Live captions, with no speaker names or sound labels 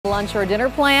lunch or dinner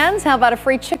plans? How about a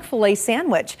free Chick-fil-A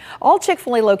sandwich? All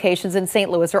Chick-fil-A locations in St.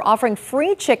 Louis are offering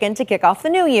free chicken to kick off the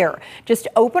new year. Just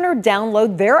open or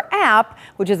download their app,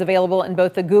 which is available in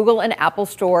both the Google and Apple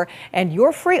Store, and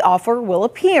your free offer will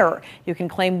appear. You can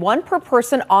claim one per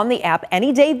person on the app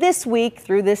any day this week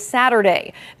through this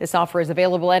Saturday. This offer is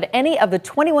available at any of the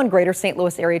 21 greater St.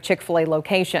 Louis area Chick-fil-A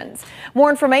locations. More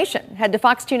information, head to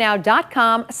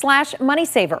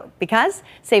fox2now.com/moneysaver, because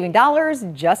saving dollars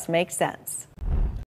just makes sense.